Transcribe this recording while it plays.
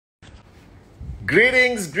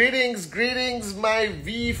Greetings, greetings, greetings, my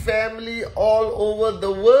V family all over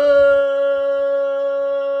the world.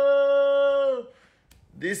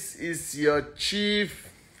 This is your chief.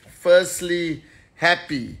 Firstly,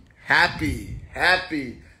 happy,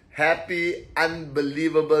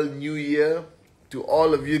 unbelievable New Year to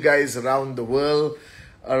all of you guys around the world.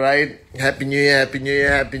 All right, Happy New Year, Happy New Year,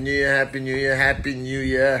 Happy New Year, Happy New Year, Happy New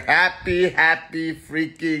Year, happy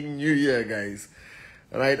freaking New Year, guys.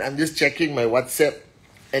 Alright, I'm just checking my WhatsApp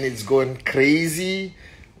and it's going crazy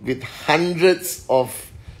with hundreds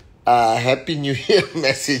of Happy New Year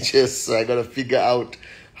messages. So I gotta figure out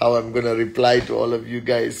how I'm gonna reply to all of you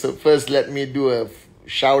guys. So first, let me do a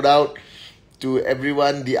shout out to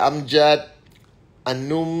everyone. The Amjad,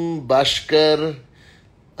 Anum, Bashkar,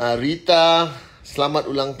 Rita,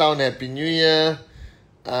 Selamat Ulang Tahun, Happy New Year.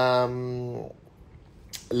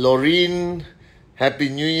 Laureen, Happy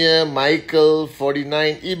New Year. Michael,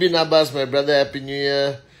 49. Ibn Abbas, my brother, Happy New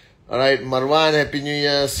Year. Alright, Marwan, Happy New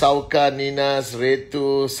Year. Sauka, Ninas,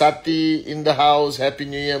 Retu, Sati in the house, Happy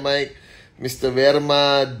New Year, Mike. Mr.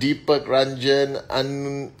 Verma, Deepak Ranjan,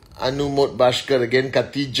 Anumot Bashkar again,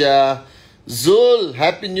 Katija. Zul,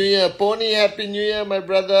 Happy New Year. Pony, Happy New Year, my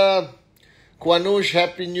brother. Kwanush,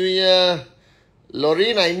 Happy New Year.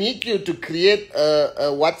 Laureen, I need you to create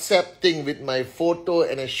a WhatsApp thing with my photo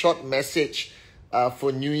and a short message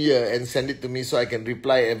for New Year and send it to me so I can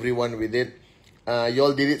reply everyone with it.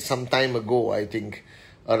 Y'all did it some time ago, I think.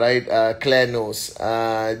 Alright, Claire knows.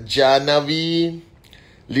 Janavi,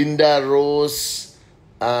 Linda Rose,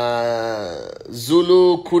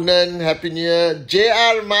 Zulu, Kunan, Happy New Year.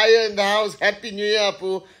 JR Maya in the house, Happy New Year,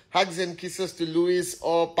 Apu. Hugs and kisses to Louis,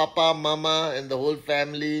 Papa, Mama, and the whole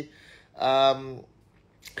family.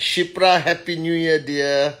 Shipra, Happy New Year,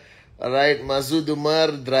 dear. Alright, Mazud Umar,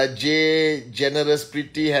 Draje, Generous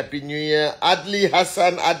Pretty, Happy New Year. Adli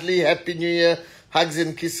Hassan, Adli, Happy New Year. Hugs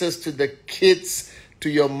and kisses to the kids, to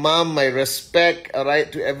your mom, my respect.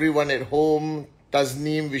 Alright, to everyone at home.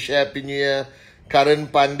 Tasneem, wish Happy New Year. Karan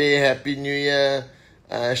Pandey, Happy New Year.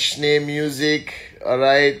 Shne Music,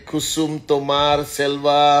 alright. Kusum Tomar,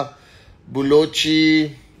 Selva,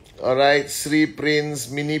 Bulochi, alright. Sri Prince,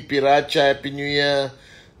 Mini Piracha, Happy New Year.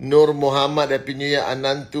 Nur Muhammad, Happy New Year.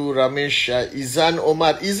 Anantu, Ramesh, Izan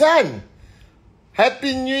Omar. Izan,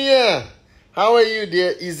 Happy New Year. How are you,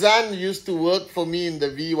 dear? Izan used to work for me in the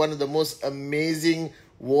V, one of the most amazing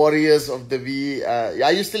warriors of the V.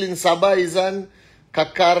 Are you still in Sabah, Izan?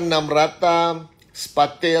 Kakar, Namrata,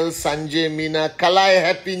 Spatel, Sanjay, Mina. Kalai,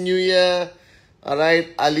 Happy New Year.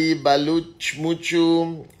 Alright, Ali, Baluch,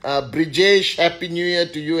 Muchu. Brijesh, Happy New Year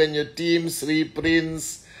to you and your team. Sri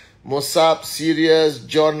Prince. Mosap, Sirius,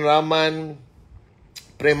 John Raman,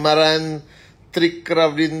 Premaran,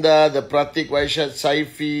 Trikravrinda, the Pratik Vaishat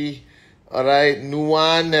Saifi, alright,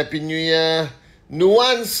 Nuwan, Happy New Year.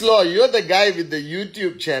 Nuwan Slaw, you're the guy with the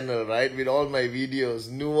YouTube channel, right, with all my videos.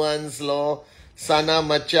 Nuwan Slaw, Sana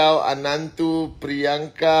Machao, Anantu,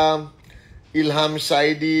 Priyanka, Ilham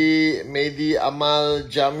Saidi, Mehdi Amal,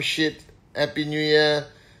 Jamshid, Happy New Year.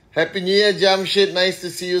 Happy New Year, Jamshid, nice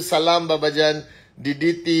to see you. Salam, Babajan.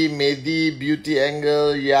 Diditi, Mehdi, Beauty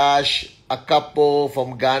Angle, Yash, Akapo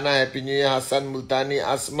from Ghana, Happy New Year. Hassan Multani,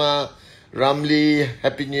 Asma, Ramli,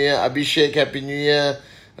 Happy New Year. Abhishek, Happy New Year.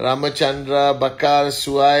 Ramachandra, Bakar,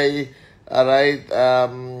 Suai, alright,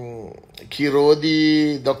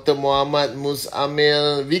 Kirodi, Dr. Muhammad, Mus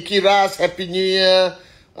Amil, Vicky Ras, Happy New Year.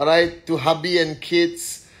 Alright, to hubby and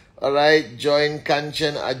kids. Alright, Join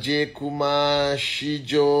Kanchan, Ajay Kumar,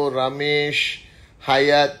 Shijo, Ramesh,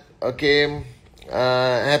 Hayat, okay.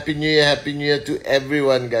 Happy New Year to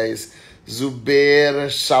everyone, guys. Zubair,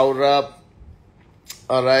 Saurabh,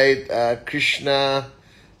 alright, Krishna,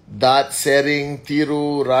 Dat Sering,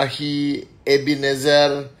 Tiru, Rahi,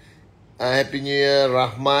 Ebenezer, Happy New Year.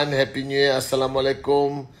 Rahman, Happy New Year.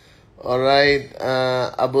 Assalamualaikum. Alright,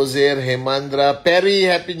 Abozer, Hemandra, Perry,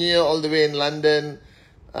 Happy New Year all the way in London.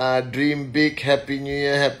 Dream Big, Happy New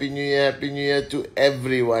Year, Happy New Year, Happy New Year to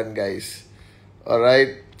everyone, guys.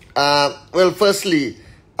 Alright. Well, firstly,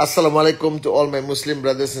 Assalamualaikum to all my Muslim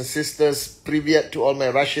brothers and sisters. Privyat to all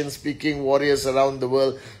my Russian-speaking warriors around the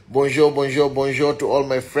world. Bonjour, bonjour, bonjour to all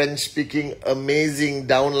my French-speaking amazing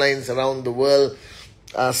downlines around the world.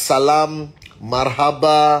 Salam,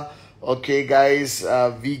 marhaba. Okay, guys.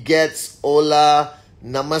 Vigets, hola,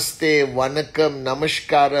 namaste, wanakam,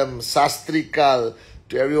 namaskaram, sastrikal.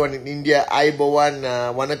 To everyone in India, Aibawan,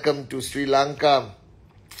 wanakam to Sri Lanka.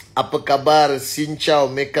 Apa kabar?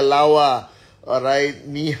 Sinchao, Mekalawa, alright,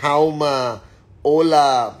 Ni Hauma,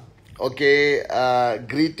 Ola, okay,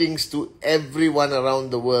 greetings to everyone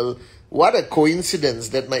around the world. what a coincidence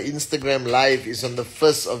that my Instagram live is on the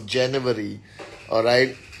 1st of January, all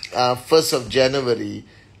right? 1st of January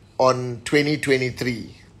on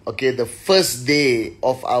 2023. Okay, the first day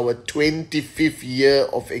of our 25th year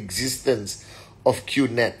of existence of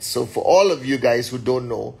QNet. So for all of you guys who don't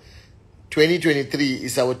know, 2023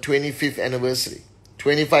 is our 25th anniversary.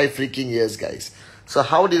 25 freaking years, guys. So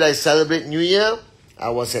how did I celebrate New Year? I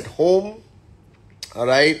was at home, all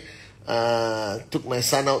right? Took my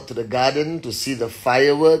son out to the garden to see the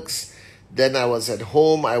fireworks. Then I was at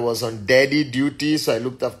home. I was on daddy duty, so I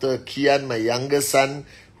looked after Kian, my younger son,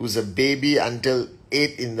 who's a baby, until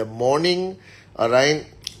 8 in the morning, all right?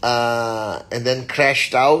 And then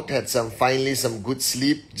crashed out, had finally some good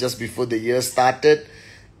sleep just before the year started.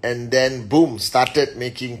 And then, boom, started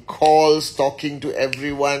making calls, talking to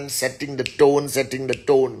everyone, setting the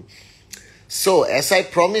tone. So, as I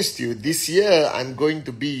promised you, this year, I'm going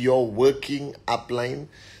to be your working upline.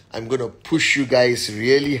 I'm going to push you guys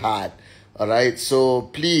really hard, all right? So,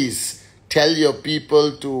 please tell your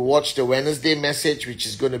people to watch the Wednesday message, which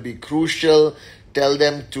is going to be crucial. Tell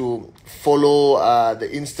them to follow the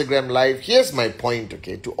Instagram live. Here's my point,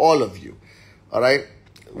 okay, to all of you, all right?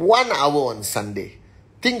 1 hour on Sunday.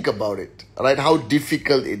 Think about it, all right, how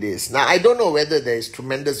difficult it is. Now, I don't know whether there is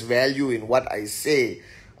tremendous value in what I say,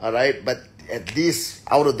 all right, but at least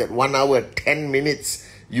out of that 1 hour, 10 minutes,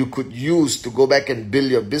 you could use to go back and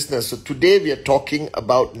build your business. So today we are talking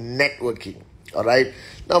about networking, all right?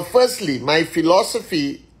 Now, firstly, my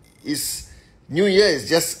philosophy is New Year is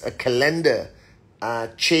just a calendar,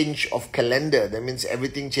 change of calendar. That means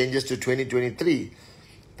everything changes to 2023.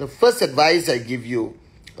 The first advice I give you,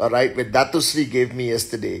 all right, what Dato Sri gave me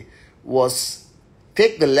yesterday was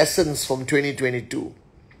take the lessons from 2022.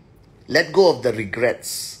 Let go of the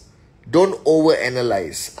regrets. Don't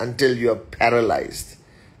overanalyze until you are paralyzed.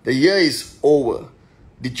 The year is over.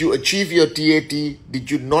 Did you achieve your TAT? Did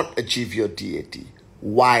you not achieve your TAT?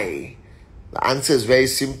 Why? The answer is very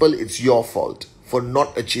simple. It's your fault for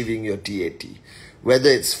not achieving your TAT.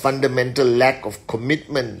 Whether it's fundamental lack of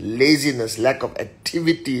commitment, laziness, lack of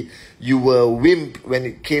activity, you were a wimp when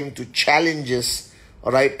it came to challenges,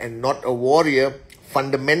 all right, and not a warrior.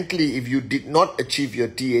 Fundamentally, if you did not achieve your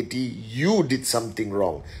TAT, you did something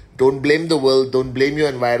wrong. Don't blame the world, don't blame your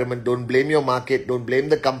environment, don't blame your market, don't blame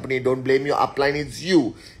the company, don't blame your upline, it's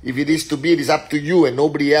you. If it is to be, it is up to you and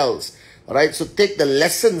nobody else. All right, so take the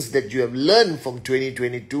lessons that you have learned from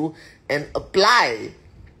 2022 and apply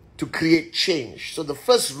to create change. So the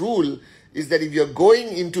first rule is that if you're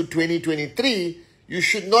going into 2023, you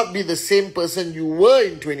should not be the same person you were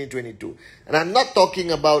in 2022. And I'm not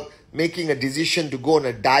talking about making a decision to go on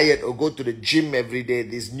a diet or go to the gym every day,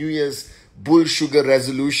 these New Year's bull sugar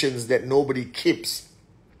resolutions that nobody keeps.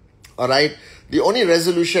 All right. The only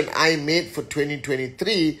resolution I made for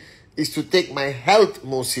 2023 is to take my health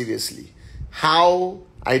more seriously. How?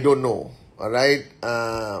 I don't know. All right.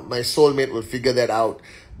 My soulmate will figure that out.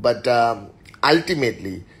 But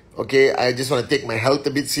ultimately, okay, I just want to take my health a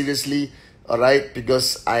bit seriously, all right,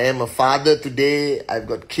 because I am a father today. I've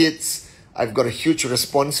got kids. I've got a huge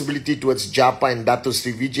responsibility towards Japa and Dato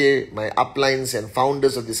Sri Vijay, my uplines and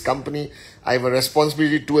founders of this company. I have a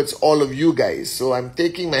responsibility towards all of you guys. So I'm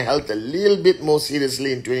taking my health a little bit more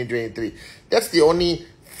seriously in 2023. That's the only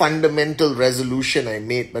fundamental resolution I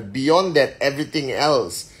made. But beyond that, everything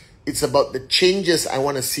else, it's about the changes I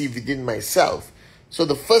want to see within myself. So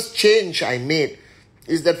the first change I made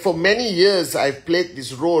is that for many years, I've played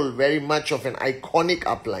this role very much of an iconic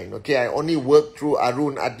upline. Okay, I only worked through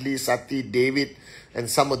Arun, Adli, Sati, David, and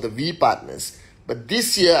some of the V partners. But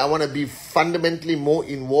this year, I want to be fundamentally more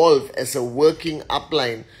involved as a working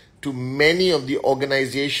upline to many of the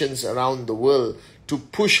organizations around the world to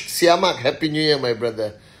push, Siamak, Happy New Year, my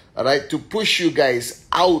brother, all right, to push you guys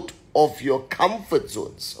out of your comfort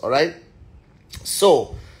zones, all right?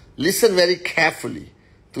 So, listen very carefully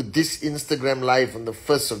to this Instagram live on the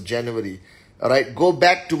 1st of January. All right, go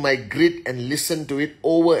back to my grid and listen to it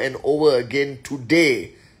over and over again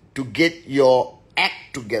today to get your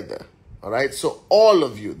act together. All right, so all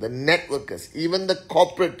of you, the networkers, even the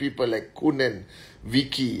corporate people like Kunan,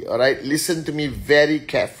 Vicky, all right, listen to me very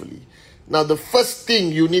carefully. Now, the first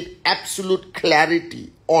thing you need absolute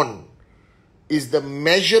clarity on is the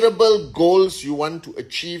measurable goals you want to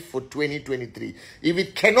achieve for 2023. If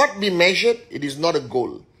it cannot be measured, it is not a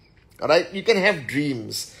goal. All right? You can have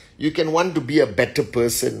dreams. You can want to be a better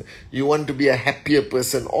person. You want to be a happier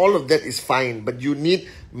person. All of that is fine, but you need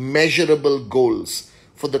measurable goals.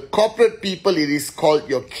 For the corporate people, it is called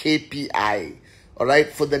your KPI. All right?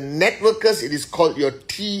 For the networkers, it is called your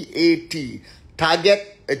TAT.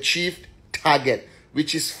 Target, achieved, target.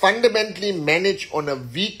 which is fundamentally managed on a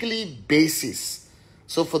weekly basis.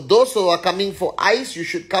 So for those who are coming for ICE, you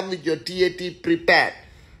should come with your TAT prepared,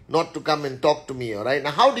 not to come and talk to me, all right?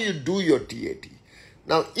 Now, how do you do your TAT?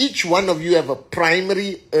 Now, each one of you have a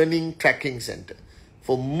primary earning tracking center.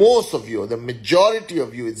 For most of you, the majority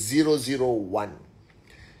of you, it's 001.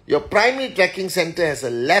 Your primary tracking center has a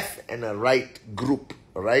left and a right group,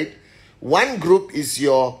 all right? One group is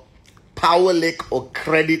your power leg or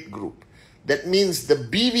credit group. That means the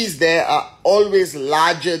BVs there are always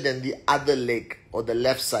larger than the other leg or the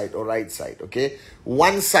left side or right side, okay?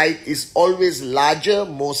 One side is always larger,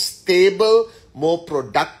 more stable, more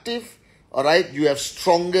productive, all right? You have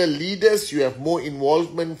stronger leaders, you have more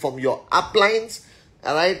involvement from your uplines,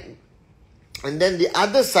 all right? And then the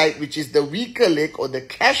other side, which is the weaker leg or the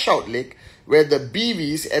cash out leg, where the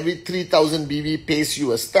BVs, every 3,000 BV pays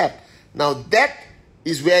you a step. Now that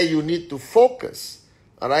is where you need to focus.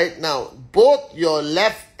 All right. Now, both your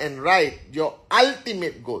left and right, your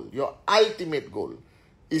ultimate goal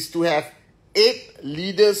is to have 8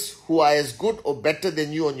 leaders who are as good or better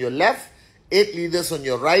than you on your left, 8 leaders on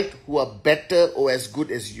your right who are better or as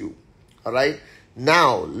good as you. All right.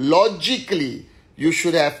 Now, logically, you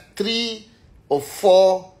should have 3 or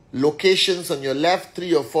 4 locations on your left,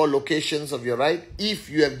 3 or 4 locations of your right, if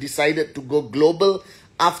you have decided to go global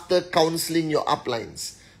after counseling your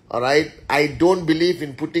uplines. All right. I don't believe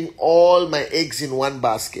in putting all my eggs in one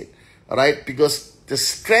basket. All right. Because the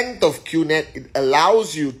strength of QNet, it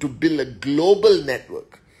allows you to build a global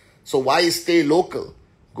network. So why stay local?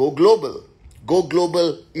 Go global. Go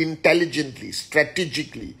global intelligently,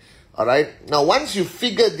 strategically. All right. Now, once you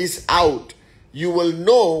figure this out, you will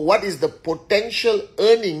know what is the potential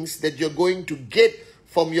earnings that you're going to get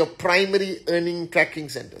from your primary earning tracking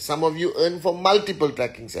center. Some of you earn from multiple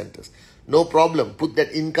tracking centers. No problem. Put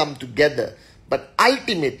that income together. But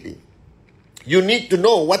ultimately, you need to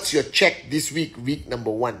know what's your check this week, week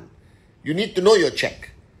number 1. You need to know your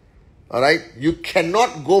check. All right? You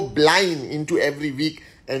cannot go blind into every week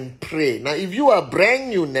and pray. Now, if you are a brand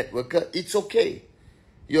new networker, it's okay.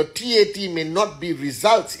 Your TAT may not be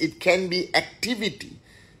results. It can be activity.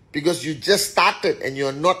 Because you just started and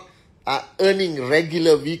you're not earning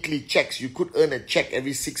regular weekly checks. You could earn a check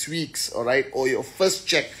every 6 weeks, all right? Or your first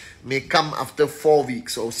check may come after 4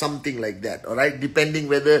 weeks or something like that, all right? Depending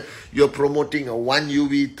whether you're promoting a 1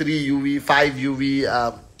 UV, 3 UV, 5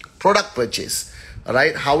 UV product purchase, all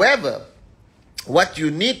right? However, what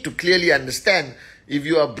you need to clearly understand, if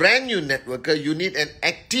you are a brand new networker, you need an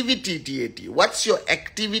activity TAT. What's your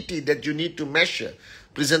activity that you need to measure?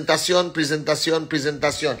 Presentación, presentación,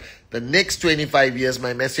 presentación. The next 25 years,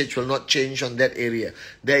 my message will not change on that area.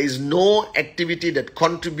 There is no activity that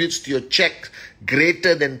contributes to your check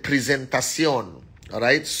greater than presentación. All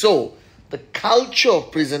right? So, the culture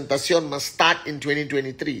of presentación must start in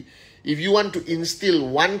 2023. If you want to instill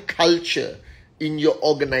one culture in your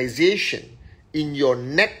organization, in your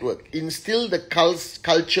network, instill the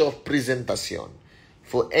culture of presentación.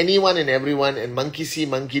 For anyone and everyone, and monkey see,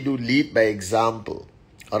 monkey do, lead by example.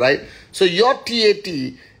 All right. So your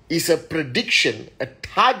TAT is a prediction, a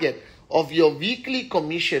target of your weekly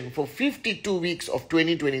commission for 52 weeks of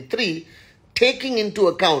 2023, taking into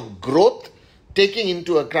account growth, taking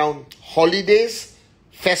into account holidays,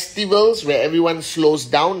 festivals where everyone slows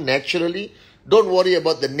down naturally. Don't worry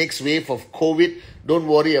about the next wave of COVID. Don't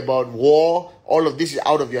worry about war. All of this is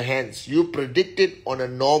out of your hands. You predict it on a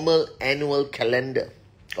normal annual calendar.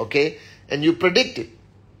 Okay. And you predict it.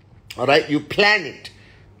 All right. You plan it.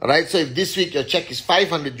 All right, so if this week your check is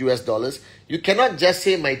 $500 US, you cannot just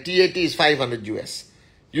say my TAT is 500 US.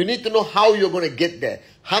 You need to know how you're going to get there.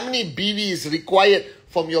 How many BV is required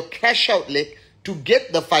from your cash out leg to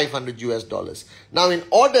get the $500 US. Now, in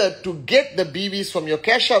order to get the BVs from your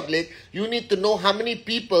cash out leg, you need to know how many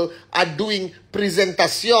people are doing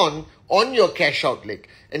presentación on your cash out leg.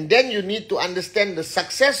 And then you need to understand the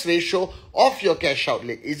success ratio of your cash out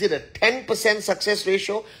leg. Is it a 10% success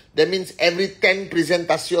ratio? That means every 10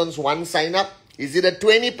 presentations, 1 sign up. Is it a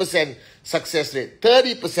 20% success rate?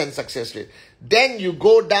 30% success rate? Then you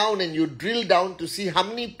go down and you drill down to see how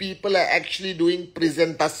many people are actually doing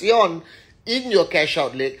presentación in your cash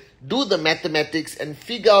out leg. Do the mathematics and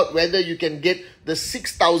figure out whether you can get the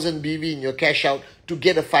 6,000 BV in your cash out to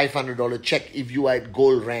get a $500 check if you are at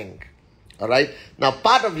gold rank. All right. Now,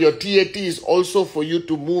 part of your TAT is also for you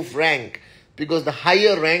to move rank, because the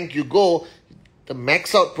higher rank you go, the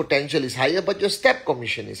max out potential is higher, but your step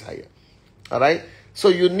commission is higher. All right. So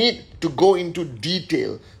you need to go into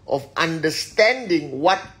detail of understanding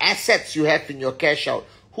what assets you have in your cash out,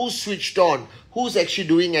 who's switched on, who's actually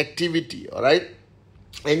doing activity. All right.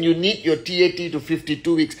 and you need your TAT to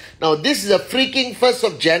 52 weeks. Now, this is a freaking 1st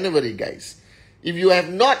of January, guys. If you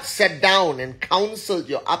have not sat down and counseled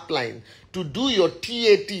your upline to do your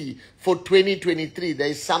TAT for 2023, there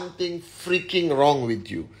is something freaking wrong with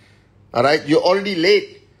you. All right? You're already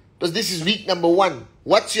late because this is week number 1.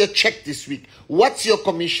 What's your check this week? What's your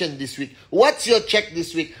commission this week? What's your check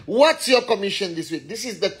this week? What's your commission this week? This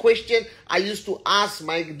is the question I used to ask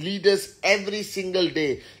my leaders every single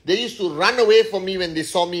day. They used to run away from me when they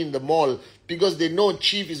saw me in the mall because they know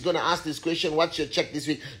Chief is going to ask this question, what's your check this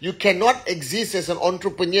week? You cannot exist as an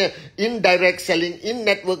entrepreneur in direct selling, in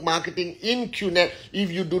network marketing, in QNet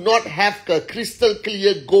if you do not have a crystal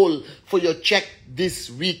clear goal for your check this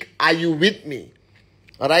week. Are you with me?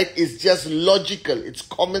 All right, it's just logical. It's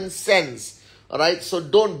common sense. All right, so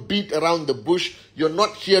don't beat around the bush. You're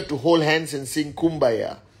not here to hold hands and sing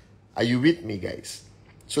Kumbaya. Are you with me, guys?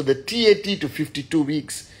 So the TAT to 52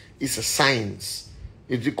 weeks is a science.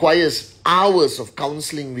 It requires hours of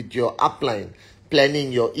counseling with your upline,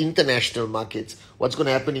 planning your international markets. What's going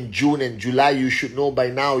to happen in June and July, you should know by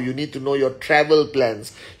now. You need to know your travel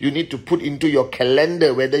plans. You need to put into your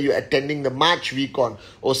calendar whether you're attending the March weekon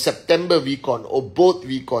or September weekon or both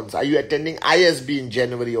weekons. Are you attending ISB in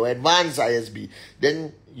January or advanced ISB?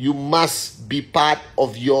 Then you must be part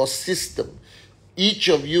of your system. Each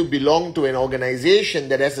of you belong to an organization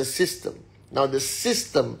that has a system. Now the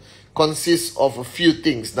system consists of a few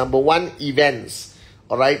things. Number 1, events.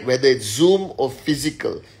 All right, whether it's Zoom or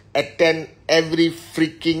physical, attend every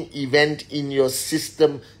freaking event in your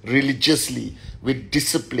system religiously with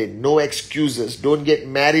discipline, no excuses. Don't get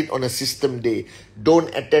married on a system day.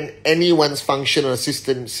 Don't attend anyone's function on a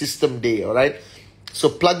system day, all right? So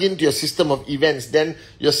plug into your system of events. Then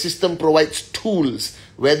your system provides tools,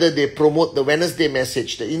 whether they promote the Wednesday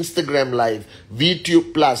message, the Instagram live,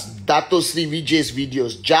 VTube Plus, Dato Sri Vijay's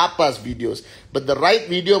videos, Japa's videos. But the right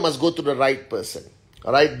video must go to the right person.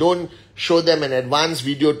 All right, don't show them an advanced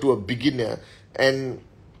video to a beginner and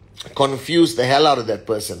confuse the hell out of that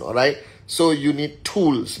person. All right, so you need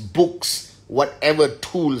tools, books, whatever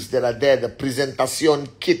tools that are there, the presentation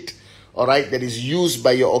kit, all right, that is used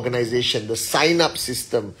by your organization, the sign up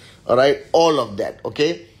system, all right, all of that.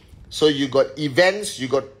 Okay, so you got events, you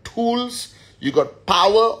got tools, you got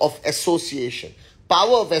power of association.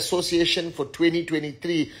 Power of association for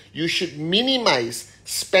 2023, you should minimize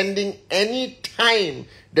spending any time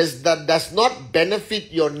that does not benefit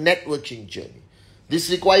your networking journey. This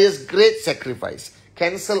requires great sacrifice.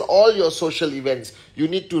 Cancel all your social events. You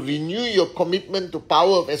need to renew your commitment to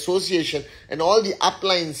power of association and all the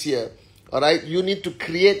uplines here. All right, you need to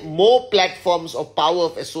create more platforms of power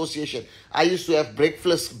of association. I used to have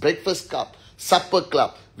breakfast club, supper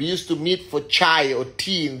club. We used to meet for chai or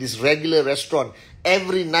tea in this regular restaurant.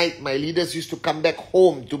 Every night, my leaders used to come back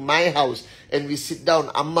home to my house and we sit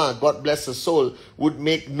down. Amma, God bless her soul, would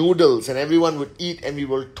make noodles and everyone would eat and we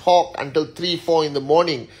will talk until 3, 4 in the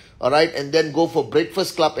morning. All right, and then go for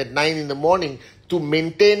breakfast club at 9 in the morning to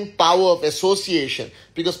maintain power of association.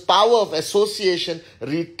 Because power of association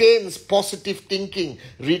retains positive thinking,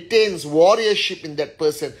 retains warriorship in that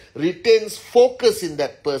person, retains focus in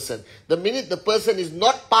that person. The minute the person is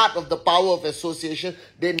not part of the power of association,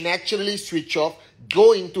 they naturally switch off,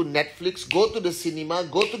 go into Netflix, go to the cinema,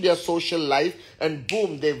 go to their social life, and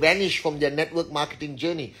boom, they vanish from their network marketing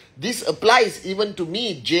journey. This applies even to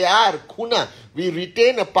me, JR, Kuna. We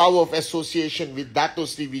retain a power of association with Dato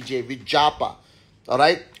Sri Vijay, with Japa. All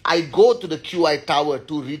right, I go to the QI Tower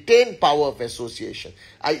to retain power of association.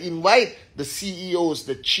 I invite the CEOs,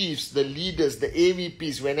 the chiefs, the leaders, the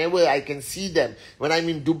AVPs, whenever I can see them. When I'm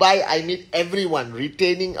in Dubai, I meet everyone,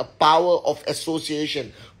 retaining a power of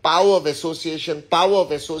association. Power of association, power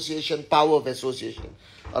of association, power of association.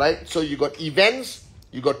 All right, so you got events,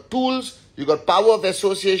 you got tools, you got power of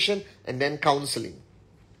association, and then counseling.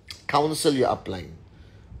 Counsel your upline.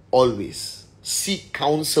 Always seek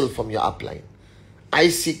counsel from your upline. I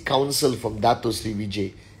seek counsel from Dato Sri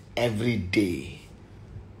Vijay every day,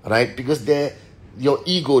 right? Because your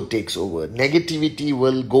ego takes over. Negativity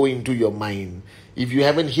will go into your mind. If you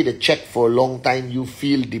haven't hit a check for a long time, you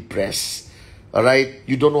feel depressed, all right?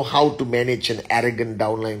 You don't know how to manage an arrogant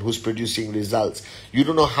downline who's producing results. You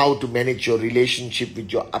don't know how to manage your relationship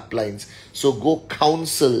with your uplines. So go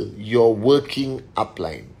counsel your working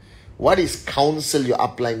upline. What is counsel your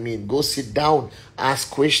upline mean? Go sit down, ask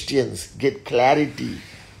questions, get clarity.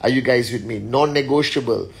 Are you guys with me?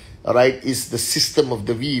 Non-negotiable, all right, is the system of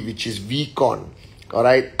the V, which is VCon, all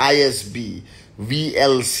right, ISB,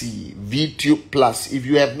 VLC, VTube Plus. If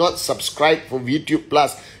you have not subscribed for VTube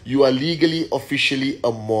Plus, you are legally, officially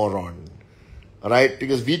a moron. All right,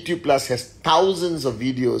 because VTube Plus has thousands of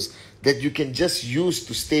videos that you can just use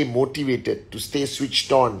to stay motivated, to stay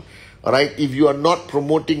switched on. All right, if you are not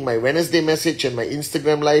promoting my Wednesday message and my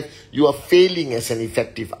Instagram live, you are failing as an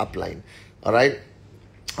effective upline. All right.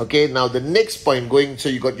 Okay, now the next point going, so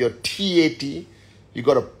you got your TAT, you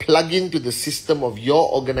got to plug into the system of your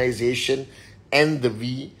organization and the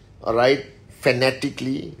V, all right,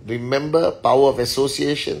 fanatically. Remember, power of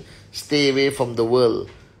association, stay away from the world.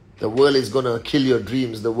 The world is going to kill your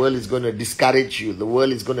dreams. The world is going to discourage you. The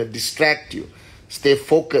world is going to distract you. Stay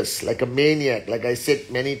focused like a maniac, like I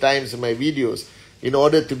said many times in my videos. In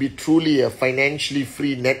order to be truly a financially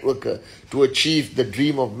free networker, to achieve the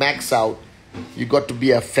dream of max out, you got to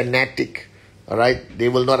be a fanatic. All right? They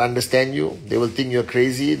will not understand you. They will think you're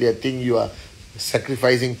crazy. They think you are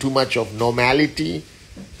sacrificing too much of normality.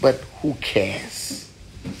 But who cares?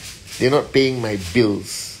 They're not paying my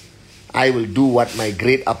bills. I will do what my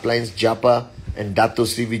great uplines Japa and Dato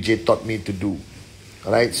Sri Vijay taught me to do.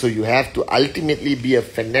 All right? So you have to ultimately be a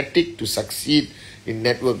fanatic to succeed in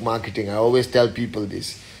network marketing. I always tell people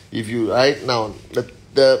this. If you, right now,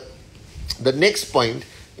 the next point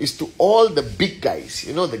is to all the big guys,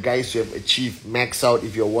 you know, the guys who have achieved max out,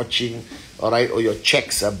 if you're watching, all right, or your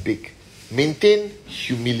checks are big. Maintain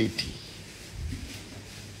humility.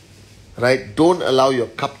 Right? Don't allow your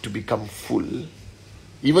cup to become full.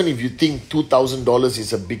 Even if you think $2,000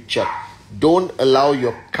 is a big check, don't allow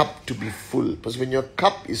your cup to be full. Because when your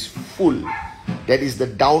cup is full, that is the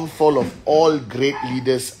downfall of all great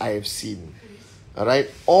leaders I have seen. All right?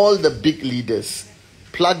 All the big leaders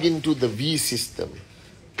plug into the V system.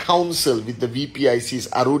 Counsel with the VPICs.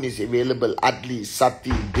 Arun is available. Adli,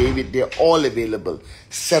 Sati, David, they're all available.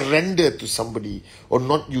 Surrender to somebody, or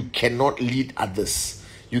not, you cannot lead others.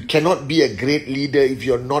 You cannot be a great leader if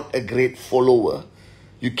you're not a great follower.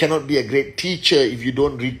 You cannot be a great teacher if you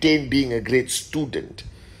don't retain being a great student.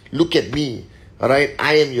 Look at me. All right,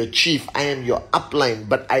 I am your chief, I am your upline,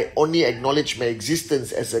 but I only acknowledge my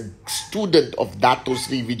existence as a student of Dato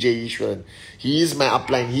Sri Vijay Ishwaran. He is my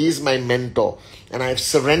upline, he is my mentor, and I have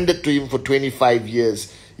surrendered to him for 25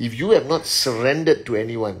 years. If you have not surrendered to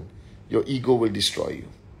anyone, your ego will destroy you.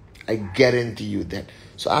 I guarantee you that.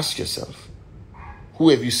 So ask yourself, who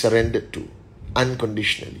have you surrendered to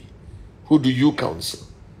unconditionally? Who do you counsel?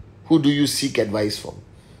 Who do you seek advice from?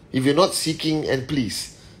 If you're not seeking, and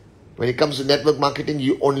please, when it comes to network marketing,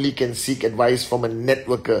 you only can seek advice from a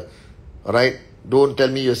networker. Alright? Don't tell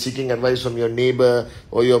me you're seeking advice from your neighbor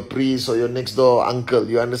or your priest or your next door uncle.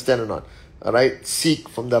 You understand or not? Alright? Seek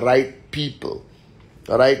from the right people.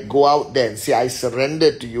 Alright? Go out there and say, I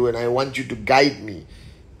surrender to you and I want you to guide me.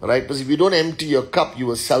 Alright? Because if you don't empty your cup, you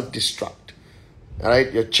will self-destruct.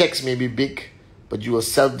 Alright? Your checks may be big, but you will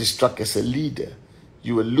self-destruct as a leader.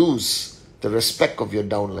 You will lose the respect of your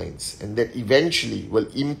downlines, and that eventually will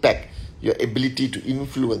impact your ability to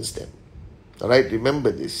influence them. All right,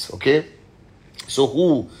 remember this, okay? So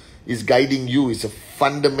who is guiding you is a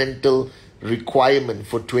fundamental requirement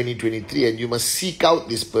for 2023, and you must seek out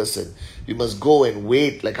this person. You must go and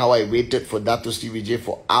wait, like how I waited for Dato Sri Vijay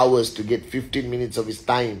for hours to get 15 minutes of his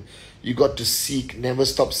time. You got to seek, never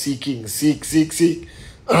stop seeking, seek,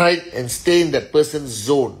 all right, and stay in that person's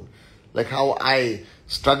zone, like how I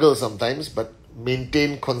struggle sometimes, but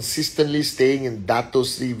maintain consistently staying in Dato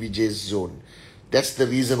Sri Vijay's zone. That's the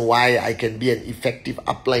reason why I can be an effective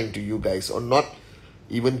upline to you guys, or not.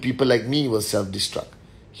 Even people like me will self-destruct.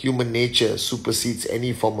 Human nature supersedes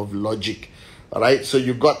any form of logic. Alright, so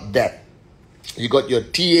you got that. You got your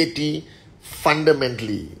TAT.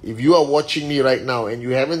 Fundamentally, if you are watching me right now and you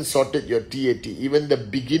haven't sorted your TAT, even the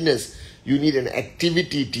beginners, you need an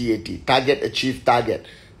activity TAT, target, achieve, target.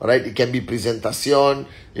 Alright, it can be presentation,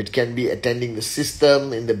 it can be attending the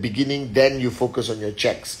system in the beginning, then you focus on your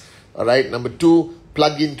checks. Alright, number 2,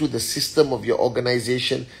 plug into the system of your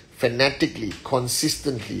organization fanatically,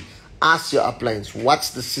 consistently. Ask your uplines, what's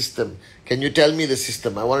the system? Can you tell me the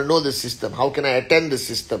system? I want to know the system. How can I attend the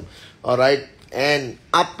system? Alright, and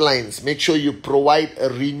uplines, make sure you provide a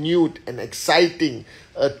renewed and exciting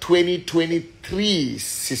 2023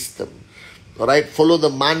 system. Alright, follow the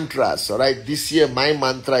mantras. Alright, this year my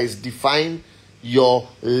mantra is define your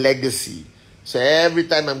legacy. So every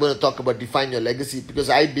time I'm going to talk about define your legacy, because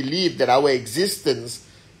I believe that our existence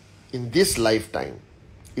in this lifetime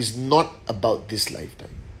is not about this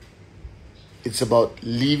lifetime. It's about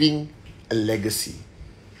leaving a legacy.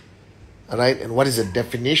 Alright, and what is the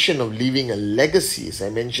definition of leaving a legacy, as I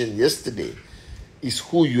mentioned yesterday, is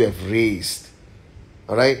who you have raised.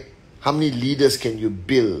 Alright, how many leaders can you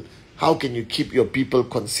build? How can you keep your people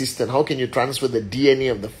consistent? How can you transfer the DNA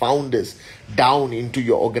of the founders down into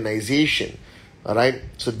your organization? All right.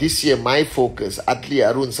 So this year, my focus, Atli,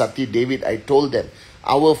 Arun, Sati, David, I told them,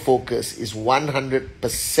 our focus is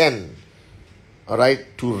 100%, all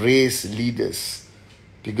right, to raise leaders,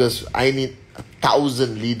 because I need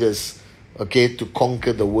 1,000 leaders, okay, to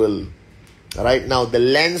conquer the world. All right. Now, the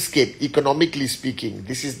landscape, economically speaking,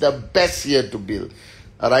 this is the best year to build.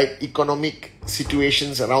 All right. Economic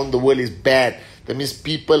situations around the world is bad. That means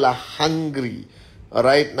people are hungry. All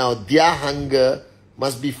right. Now, their hunger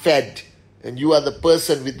must be fed. And you are the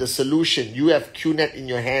person with the solution. You have QNet in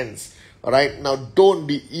your hands. All right. Now, don't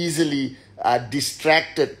be easily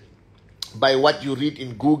distracted by what you read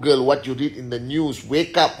in Google, what you read in the news.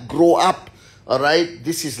 Wake up, grow up. All right.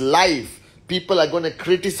 This is life. People are going to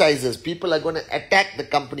criticize us. People are going to attack the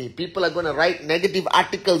company. People are going to write negative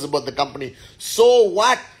articles about the company. So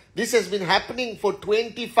what? This has been happening for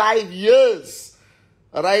 25 years.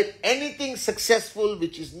 All right, anything successful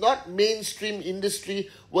which is not mainstream industry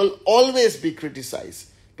will always be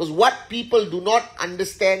criticized. Because what people do not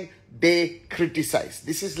understand, they criticize.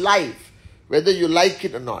 This is life, whether you like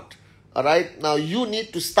it or not. All right, now you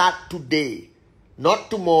need to start today,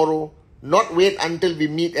 not tomorrow, not wait until we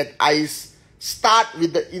meet at ICE. Start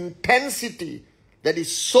with the intensity that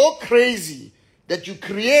is so crazy that you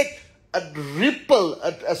create a ripple,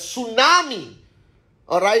 a tsunami,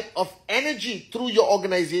 all right, of energy through your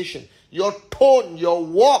organization. Your tone, your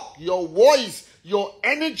walk, your voice, your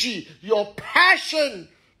energy, your passion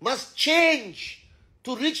must change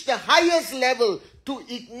to reach the highest level, to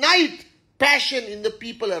ignite passion in the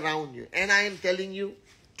people around you. And I am telling you,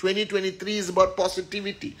 2023 is about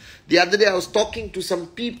positivity. The other day I was talking to some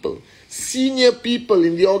people, senior people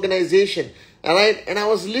in the organization, all right, and I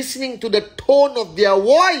was listening to the tone of their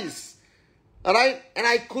voice. All right, and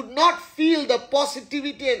I could not feel the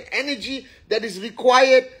positivity and energy that is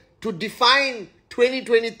required to define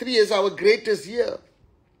 2023 as our greatest year.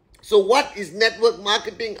 So what is network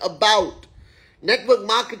marketing about? Network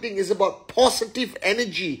marketing is about positive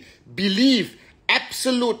energy, belief,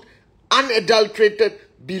 absolute, unadulterated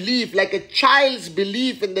belief, like a child's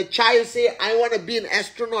belief. And the child say, I want to be an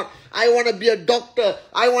astronaut, I want to be a doctor,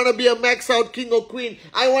 I want to be a max out king or queen,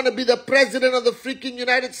 I want to be the president of the freaking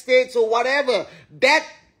United States or whatever. That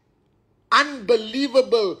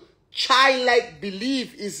unbelievable childlike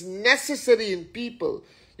belief is necessary in people.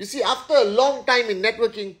 You see, after a long time in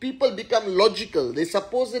networking, people become logical. They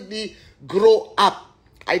supposedly grow up.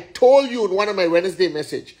 I told you in one of my Wednesday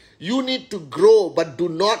message, you need to grow, but do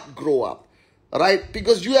not grow up. Right?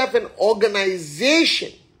 Because you have an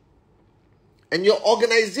organization. And your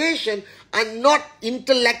organization are not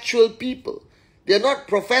intellectual people. They are not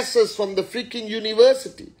professors from the freaking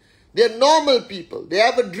university. They are normal people. They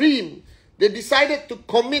have a dream. They decided to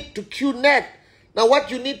commit to QNet. Now what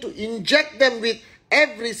you need to inject them with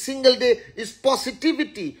every single day is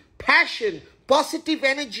positivity, passion, positive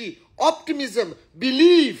energy, optimism,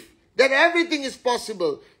 belief that everything is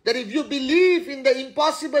possible. That if you believe in the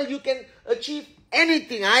impossible, you can achieve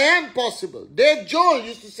anything. I am possible. Dave Joel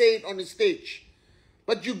used to say it on his stage.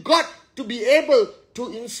 But you got to be able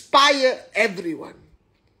to inspire everyone.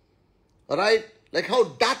 Alright? Like how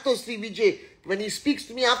Dato Sri Vijay, when he speaks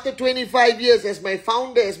to me after 25 years as my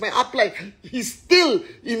founder, as my upline, he still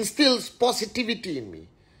instills positivity in me.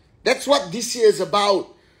 That's what this year is about.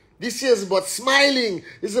 This year is about smiling,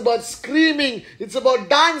 it's about screaming, it's about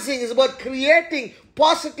dancing, it's about creating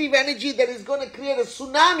positive energy that is going to create a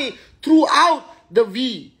tsunami throughout the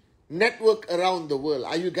V network around the world.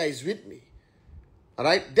 Are you guys with me?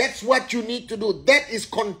 Alright, that's what you need to do. That is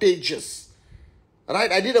contagious.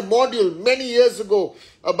 Alright, I did a module many years ago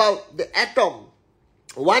about the atom.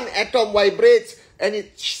 One atom vibrates and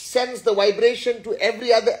it sends the vibration to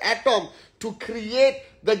every other atom to create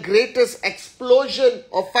the greatest explosion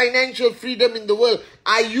of financial freedom in the world.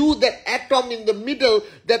 Are you that atom in the middle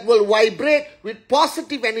that will vibrate with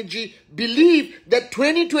positive energy? Believe that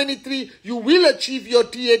 2023 you will achieve your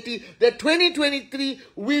TAT. That 2023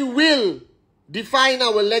 we will define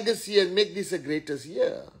our legacy and make this a greatest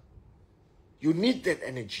year. You need that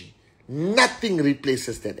energy. Nothing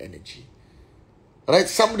replaces that energy. Right?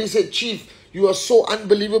 Somebody said, Chief, you are so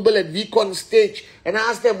unbelievable at VCon stage. And I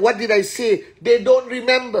asked them, what did I say? They don't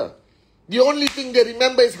remember. The only thing they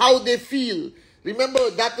remember is how they feel.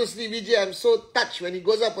 Remember Dato Sri Vijay, I'm so touched when he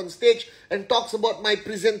goes up on stage and talks about my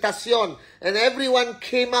presentation. And everyone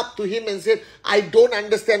came up to him and said, I don't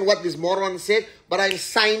understand what this moron said, but I'm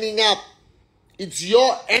signing up. It's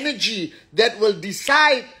your energy that will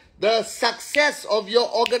decide the success of your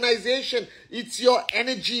organization. It's your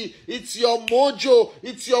energy, it's your mojo,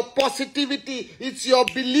 it's your positivity, it's your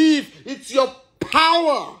belief, it's your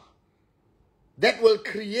power that will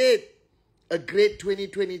create a great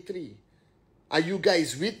 2023. Are you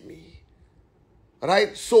guys with me?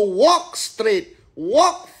 Right? So walk straight,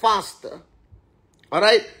 walk faster. All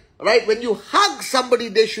right? Right? When you hug somebody,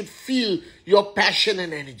 they should feel your passion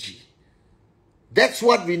and energy. That's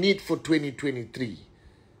what we need for 2023.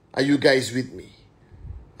 Are you guys with me?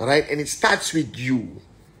 All right? And it starts with you.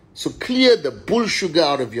 So clear the bull sugar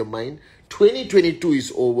out of your mind. 2022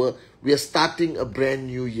 is over. We are starting a brand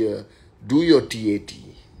new year. Do your TAT.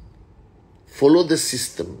 Follow the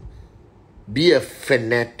system. Be a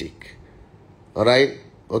fanatic. All right?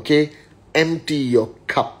 Okay? Empty your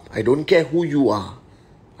cup. I don't care who you are.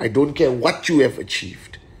 I don't care what you have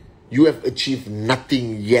achieved. You have achieved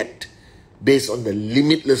nothing yet based on the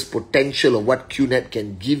limitless potential of what QNet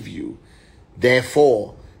can give you.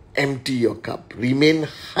 Therefore, empty your cup. Remain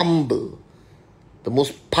humble. The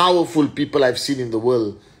most powerful people I've seen in the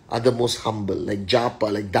world are the most humble, like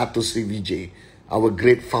Japa, like Dato Sri Vijay, our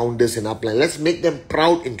great founders in upline. Let's make them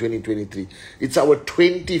proud in 2023. It's our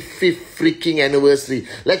 25th freaking anniversary.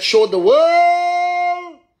 Let's show the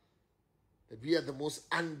world that we are the most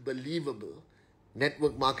unbelievable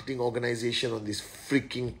network marketing organization on this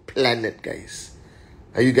freaking planet, guys.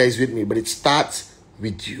 Are you guys with me? But it starts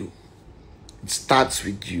with you. It starts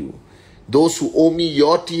with you. Those who owe me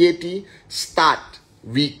your TAT, start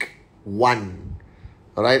week 1.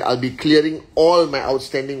 Alright, I'll be clearing all my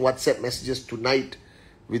outstanding WhatsApp messages tonight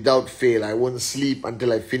without fail. I won't sleep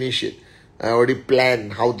until I finish it. I already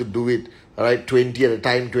planned how to do it. Alright, 20 at a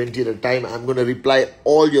time, 20 at a time. I'm going to reply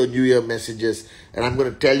all your New Year messages. And I'm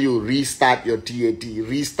going to tell you, restart your TAT.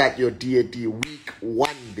 Restart your TAT week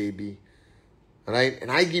 1, baby. Alright,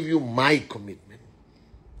 and I give you my commitment.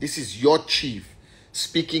 This is your chief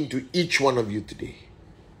speaking to each one of you today.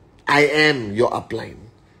 I am your upline.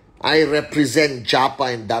 I represent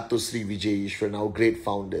Japa and Dato Sri Vijay Ishwaran, our great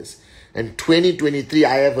founders. And 2023,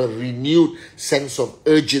 I have a renewed sense of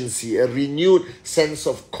urgency, a renewed sense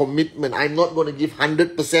of commitment. I'm not going to give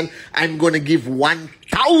 100%. I'm going to give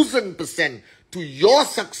 1,000% to your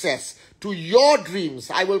success, to your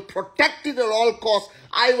dreams. I will protect it at all costs.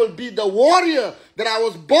 I will be the warrior that I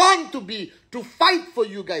was born to be, to fight for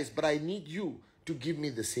you guys. But I need you to give me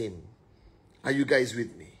the same. Are you guys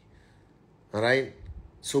with me? All right?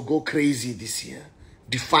 So go crazy this year.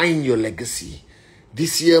 Define your legacy.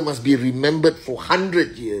 This year must be remembered for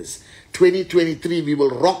 100 years. 2023, we will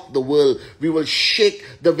rock the world. We will shake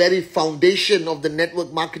the very foundation of the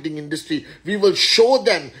network marketing industry. We will show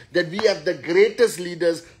them that we have the greatest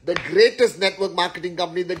leaders, the greatest network marketing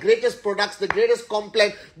company, the greatest products, the greatest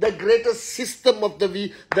complex, the greatest system of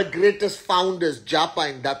the greatest founders, Japa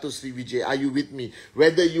and Dato Sri Vijay. Are you with me?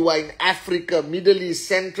 Whether you are in Africa, Middle East,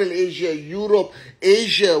 Central Asia, Europe,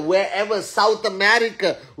 Asia, wherever, South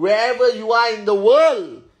America, wherever you are in the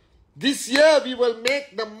world, this year we will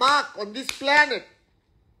make the mark on this planet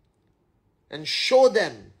and show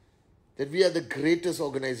them that we are the greatest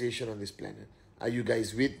organization on this planet. Are you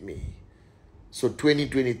guys with me? So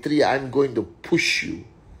 2023, I'm going to push you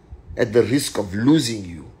at the risk of losing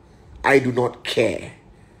you. I do not care,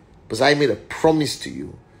 because I made a promise to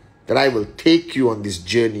you that I will take you on this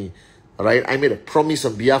journey. All right? I made a promise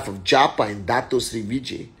on behalf of Japa and Dato Sri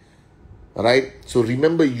Vijay. All right? So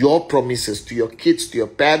remember your promises to your kids, to your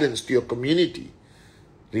parents, to your community.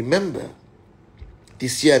 Remember,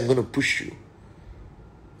 this year I'm going to push you.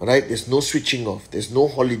 All right? There's no switching off. There's no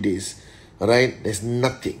holidays. All right? There's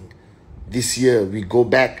nothing. This year we go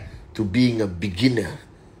back to being a beginner,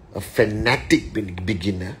 a fanatic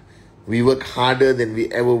beginner. We work harder than we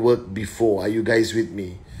ever worked before. Are you guys with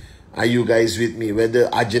me? Are you guys with me? Whether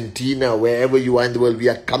Argentina, wherever you are in the world, we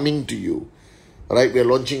are coming to you. All right, we are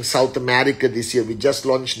launching South America this year. We just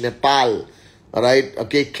launched Nepal. All right,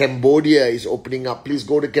 okay, Cambodia is opening up. Please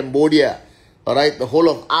go to Cambodia. All right, the whole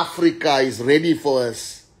of Africa is ready for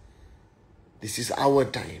us. This is our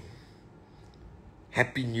time.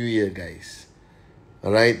 Happy New Year, guys.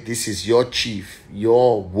 All right, this is your chief,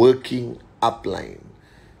 your working upline.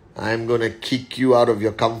 I'm going to kick you out of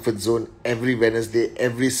your comfort zone every Wednesday,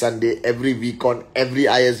 every Sunday, every week on every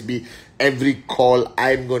ISB, every call.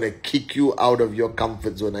 I'm going to kick you out of your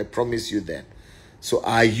comfort zone. I promise you that. So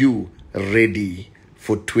are you ready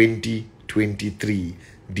for 2023?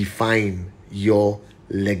 Define your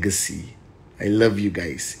legacy. I love you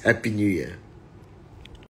guys. Happy New Year.